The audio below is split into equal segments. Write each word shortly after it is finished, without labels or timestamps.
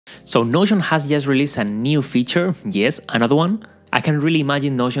So Notion has just released a new feature, yes, another one. I can really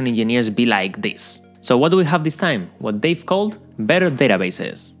imagine Notion engineers be like this. So what do we have this time? What they've called better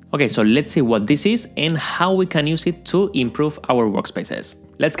databases. Okay, so let's see what this is and how we can use it to improve our workspaces.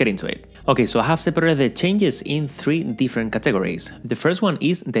 Let's get into it. Okay, so I have separated the changes in 3 different categories. The first one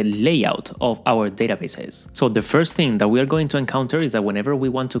is the layout of our databases. So the first thing that we are going to encounter is that whenever we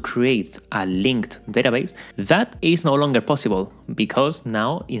want to create a linked database, that is no longer possible because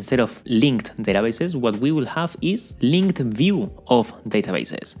now instead of linked databases, what we will have is linked view of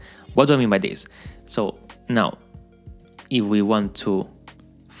databases. What do I mean by this? So now, if we want to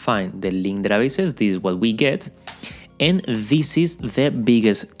find the linked databases, this is what we get. And this is the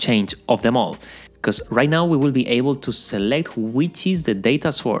biggest change of them all, because right now we will be able to select which is the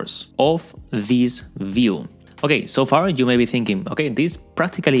data source of this view. Okay, so far you may be thinking, okay, this is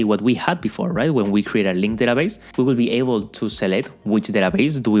practically what we had before, right? When we create a linked database, we will be able to select which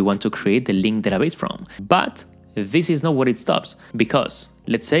database do we want to create the linked database from. But this is not where it stops, because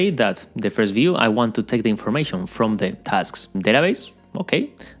let's say that the first view, I want to take the information from the tasks database.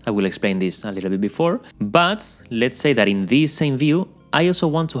 Okay, I will explain this a little bit before, but let's say that in this same view, I also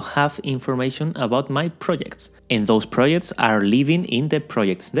want to have information about my projects, and those projects are living in the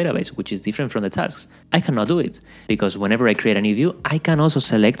projects database, which is different from the tasks. I cannot do it because whenever I create a new view, I can also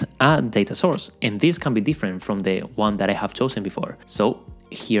select a data source, and this can be different from the one that I have chosen before. So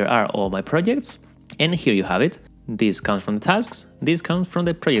here are all my projects, and here you have it. This comes from the tasks, this comes from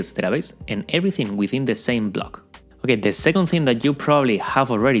the projects database, and everything within the same block. Okay, the second thing that you probably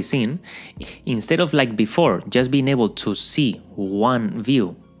have already seen, instead of like before, just being able to see one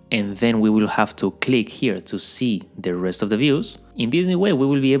view and then we will have to click here to see the rest of the views, in this new way we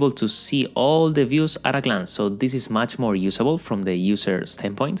will be able to see all the views at a glance. So this is much more usable from the user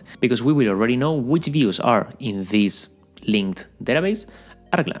standpoint because we will already know which views are in this linked database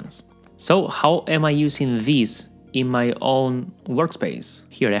at a glance. So how am I using this in my own workspace?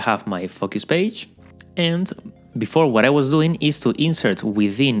 Here I have my focus page, and before, what I was doing is to insert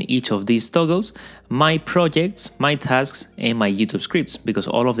within each of these toggles my projects, my tasks, and my YouTube scripts, because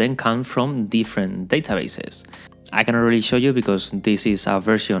all of them come from different databases. I cannot really show you because this is a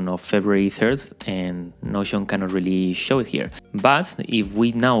version of February 3rd and Notion cannot really show it here. But if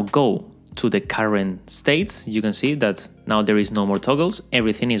we now go to the current states, you can see that now there is no more toggles,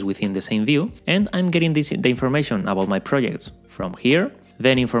 everything is within the same view, and I'm getting the information about my projects from here.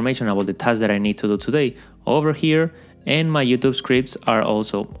 Then information about the tasks that I need to do today over here, and my YouTube scripts are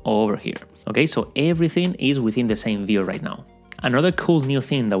also over here. Okay, so everything is within the same view right now. Another cool new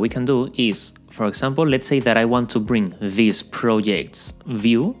thing that we can do is, for example, let's say that I want to bring this project's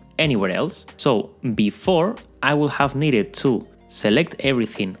view anywhere else. So before, I will have needed to select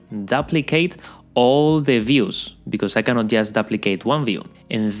everything, duplicate all the views, because I cannot just duplicate one view,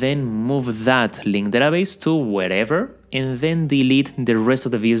 and then move that linked database to wherever, and then delete the rest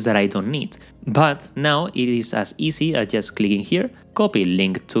of the views that I don't need. But now it is as easy as just clicking here, copy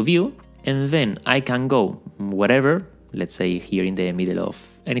link to view, and then I can go wherever, let's say here in the middle of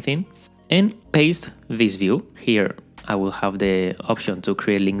anything, and paste this view. Here I will have the option to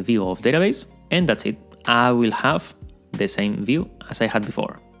create link view of database, and that's it. I will have the same view as I had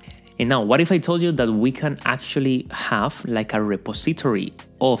before. And now, what if I told you that we can actually have like a repository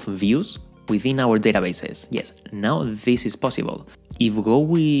of views within our databases? Yes, now this is possible. If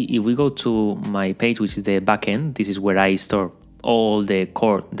we go to my page, which is the backend, this is where I store all the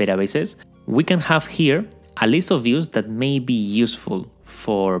core databases. We can have here a list of views that may be useful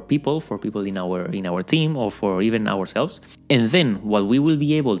for people in our team or for even ourselves. And then what we will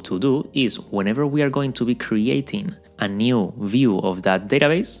be able to do is whenever we are going to be creating a new view of that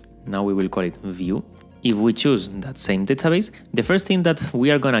database, now we will call it view. If we choose that same database, the first thing that we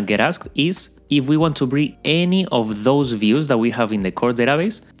are gonna get asked is if we want to bring any of those views that we have in the core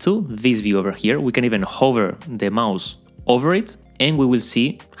database to this view over here. We can even hover the mouse over it and we will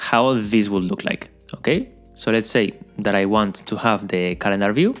see how this will look like. Okay, so let's say that I want to have the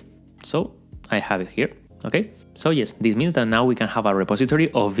calendar view, so I have it here. Okay, so yes, this means that now we can have a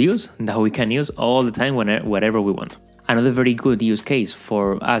repository of views that we can use all the time wherever we want. Another very good use case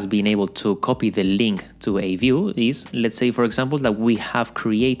for us being able to copy the link to a view is, let's say for example that we have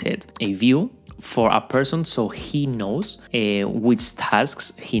created a view for a person so he knows which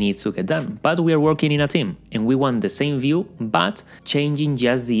tasks he needs to get done. But we are working in a team and we want the same view but changing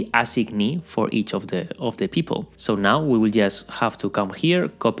just the assignee for each of the people. So now we will just have to come here,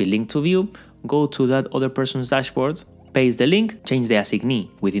 copy link to view, go to that other person's dashboard, paste the link, change the assignee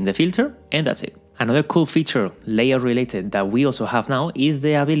within the filter, and that's it. Another cool feature, layout related, that we also have now is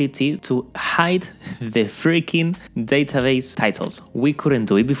the ability to hide the freaking database titles. We couldn't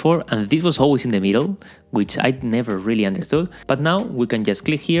do it before, and this was always in the middle, which I never really understood. But now we can just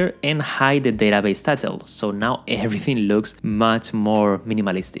click here and hide the database title. So now everything looks much more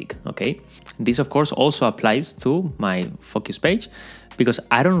minimalistic, okay? This of course also applies to my focus page, because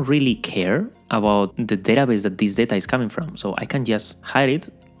I don't really care about the database that this data is coming from. So I can just hide it.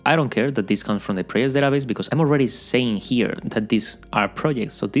 I don't care that this comes from the previous database because I'm already saying here that these are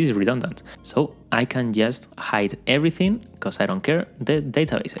projects, so this is redundant. So I can just hide everything because I don't care the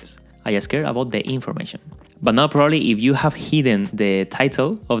databases. I just care about the information. But now probably if you have hidden the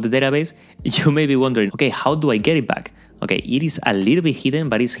title of the database, you may be wondering, okay, how do I get it back? Okay, it is a little bit hidden,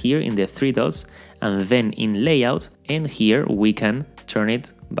 but it's here in the 3 dots and then in layout, and here we can turn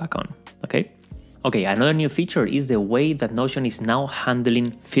it back on, okay? Okay, another new feature is the way that Notion is now handling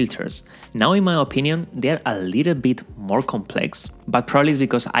filters. Now, in my opinion, they're a little bit more complex, but probably it's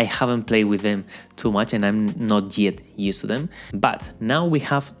because I haven't played with them too much and I'm not yet used to them. But now we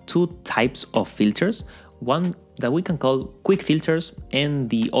have 2 types of filters. One that we can call quick filters and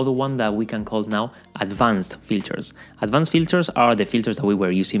the other one that we can call now advanced filters. Advanced filters are the filters that we were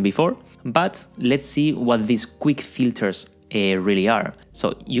using before, but let's see what these quick filters really are.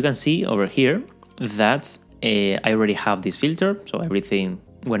 So you can see over here that I already have this filter, so everything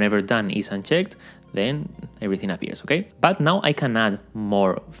whenever done is unchecked, then everything appears, okay? But now I can add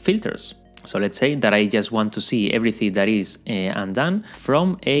more filters. So let's say that I just want to see everything that is undone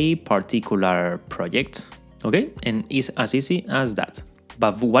from a particular project, okay? And it's as easy as that.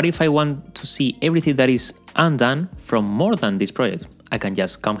 But what if I want to see everything that is undone from more than this project? I can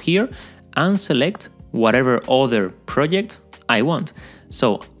just come here and select whatever other project I want.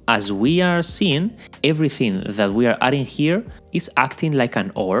 So as we are seeing, everything that we are adding here is acting like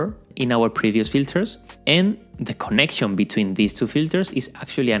an OR in our previous filters, and the connection between these 2 filters is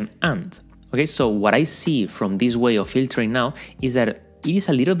actually an AND. Okay, so what I see from this way of filtering now is that it is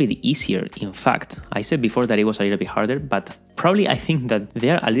a little bit easier. In fact, I said before that it was a little bit harder, but probably I think that they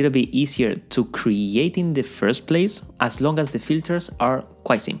are a little bit easier to create in the first place as long as the filters are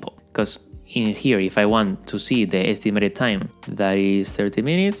quite simple. Because in here, if I want to see the estimated time, that is 30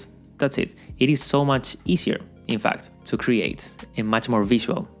 minutes, that's it. It is so much easier, in fact, to create and much more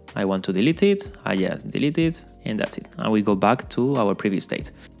visual. I want to delete it, I just delete it, and that's it. And we go back to our previous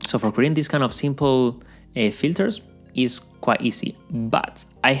state. So for creating this kind of simple filters is quite easy. But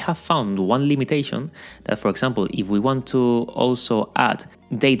I have found one limitation that, for example, if we want to also add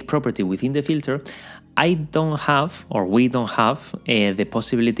date property within the filter, I don't have, or we don't have, the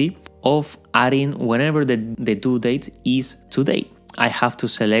possibility of adding whenever the due date is today. I have to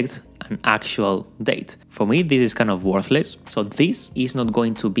select an actual date. For me, this is kind of worthless. So this is not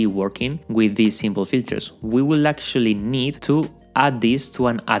going to be working with these simple filters. We will actually need to add this to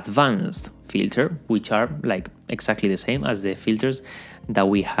an advanced filter, which are like exactly the same as the filters that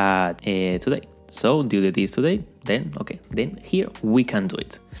we had today. So due date is today, then okay, then here we can do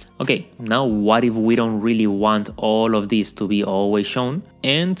it. Okay, now what if we don't really want all of this to be always shown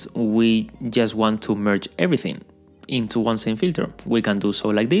and we just want to merge everything into one same filter? We can do so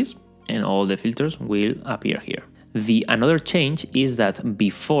like this and all the filters will appear here. The another change is that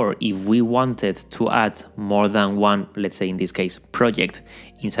before, if we wanted to add more than one, let's say in this case, project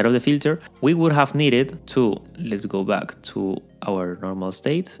inside of the filter, we would have needed to, let's go back to our normal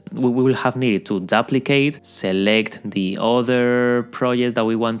state. We will have needed to duplicate, select the other project that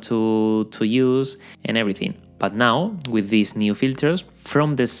we want to use and everything. But now with these new filters,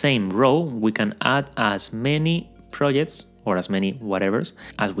 from the same row, we can add as many projects or as many whatevers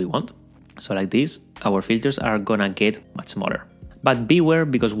as we want. So like this, our filters are gonna get much smaller. But beware,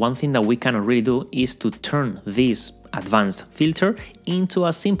 because one thing that we cannot really do is to turn this advanced filter into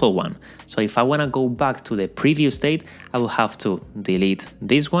a simple one. So if I wanna go back to the previous state, I will have to delete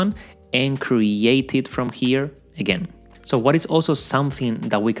this one and create it from here again. So what is also something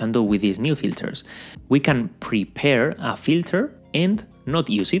that we can do with these new filters? We can prepare a filter and not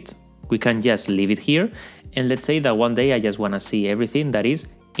use it. We can just leave it here. And let's say that one day I just wanna see everything that is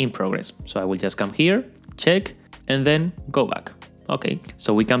in progress. So I will just come here, check, and then go back. Okay,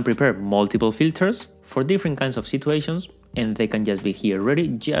 so we can prepare multiple filters for different kinds of situations, and they can just be here ready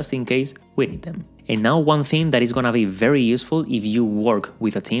just in case we need them. And now one thing that is gonna be very useful if you work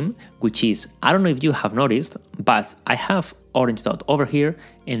with a team, which is, I don't know if you have noticed, but I have orange dot over here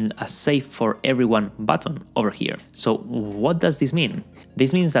and a save for everyone button over here. So what does this mean?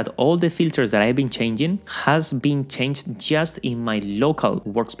 This means that all the filters that I've been changing has been changed just in my local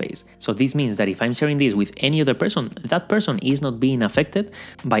workspace. So this means that if I'm sharing this with any other person, that person is not being affected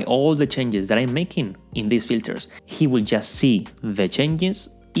by all the changes that I'm making in these filters. He will just see the changes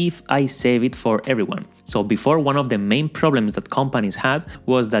if I save it for everyone. So before, one of the main problems that companies had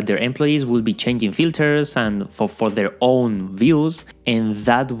was that their employees will be changing filters and for their own views, and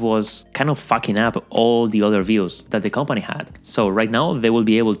that was kind of fucking up all the other views that the company had. So right now they will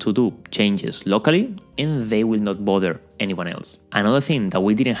be able to do changes locally and they will not bother anyone else. Another thing that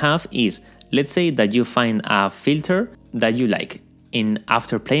we didn't have is, let's say that you find a filter that you like, and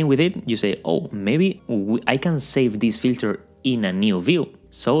after playing with it you say, oh, maybe I can save this filter in a new view.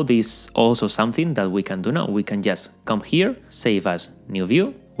 So this is also something that we can do now. We can just come here, save as new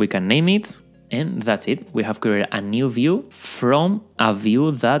view, we can name it, and that's it. We have created a new view from a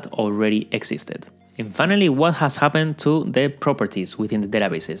view that already existed. And finally, what has happened to the properties within the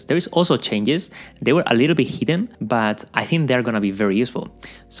databases? There is also changes. They were a little bit hidden, but I think they're gonna be very useful.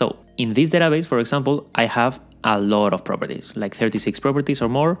 So in this database, for example, I have a lot of properties, like 36 properties or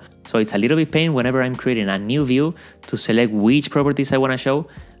more. So it's a little bit pain whenever I'm creating a new view to select which properties I want to show,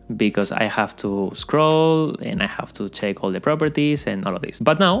 because I have to scroll and I have to check all the properties and all of this.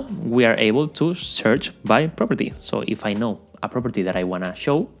 But now we are able to search by property. So if I know a property that I want to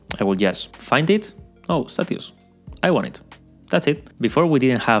show, I will just find it. Oh, status, I want it. That's it. Before we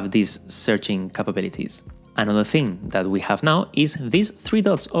didn't have these searching capabilities. Another thing that we have now is these 3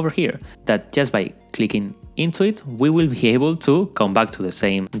 dots over here, that just by clicking into it, we will be able to come back to the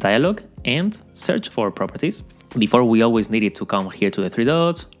same dialog and search for properties. Before, we always needed to come here to the 3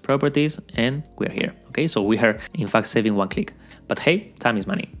 dots, properties, and we're here. Okay, so we are in fact saving 1 click. But hey, time is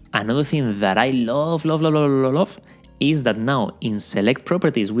money. Another thing that I love is that now in select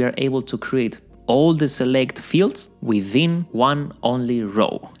properties, we are able to create all the select fields within one only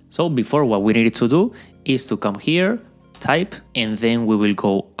row. So before, what we needed to do is to come here, type, and then we will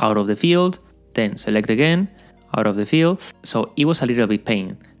go out of the field, then select again, out of the field. So it was a little bit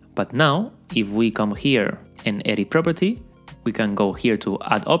pain. But now if we come here and edit property, we can go here to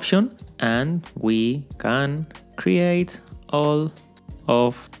add option and we can create all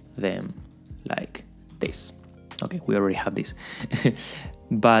of them like this. Okay, we already have this.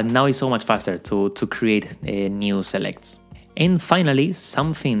 But now it's so much faster to create new selects. And finally,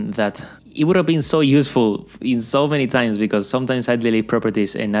 something that it would have been so useful in so many times, because sometimes I delete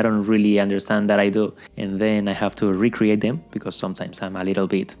properties and I don't really understand that I do. And then I have to recreate them because sometimes I'm a little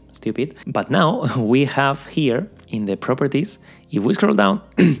bit stupid. But now we have here in the properties, if we scroll down,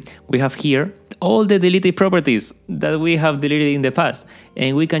 we have here all the deleted properties that we have deleted in the past,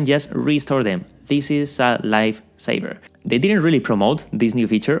 and we can just restore them. This is a lifesaver. They didn't really promote this new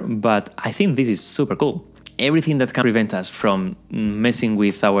feature, but I think this is super cool. Everything that can prevent us from messing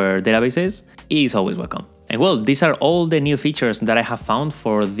with our databases is always welcome. And well, these are all the new features that I have found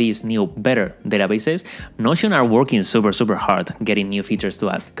for these new, better databases. Notion are working super hard getting new features to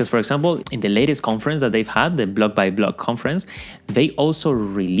us. Because for example, in the latest conference that they've had, the block by block conference, they also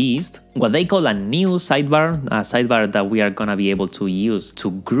released what they call a new sidebar, a sidebar that we are gonna be able to use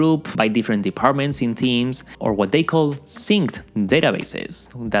to group by different departments in teams, or what they call synced databases,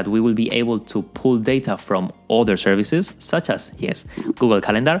 that we will be able to pull data from other services, such as, yes, Google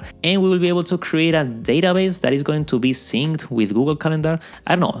Calendar, and we will be able to create a database that is going to be synced with Google Calendar.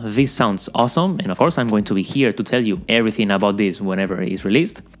 I don't know, this sounds awesome, and of course I'm going to be here to tell you everything about this whenever it is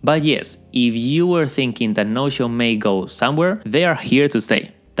released. But yes, if you were thinking that Notion may go somewhere, they are here to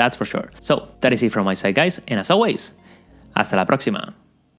stay. That's for sure. So that is it from my side, guys, and as always, hasta la próxima.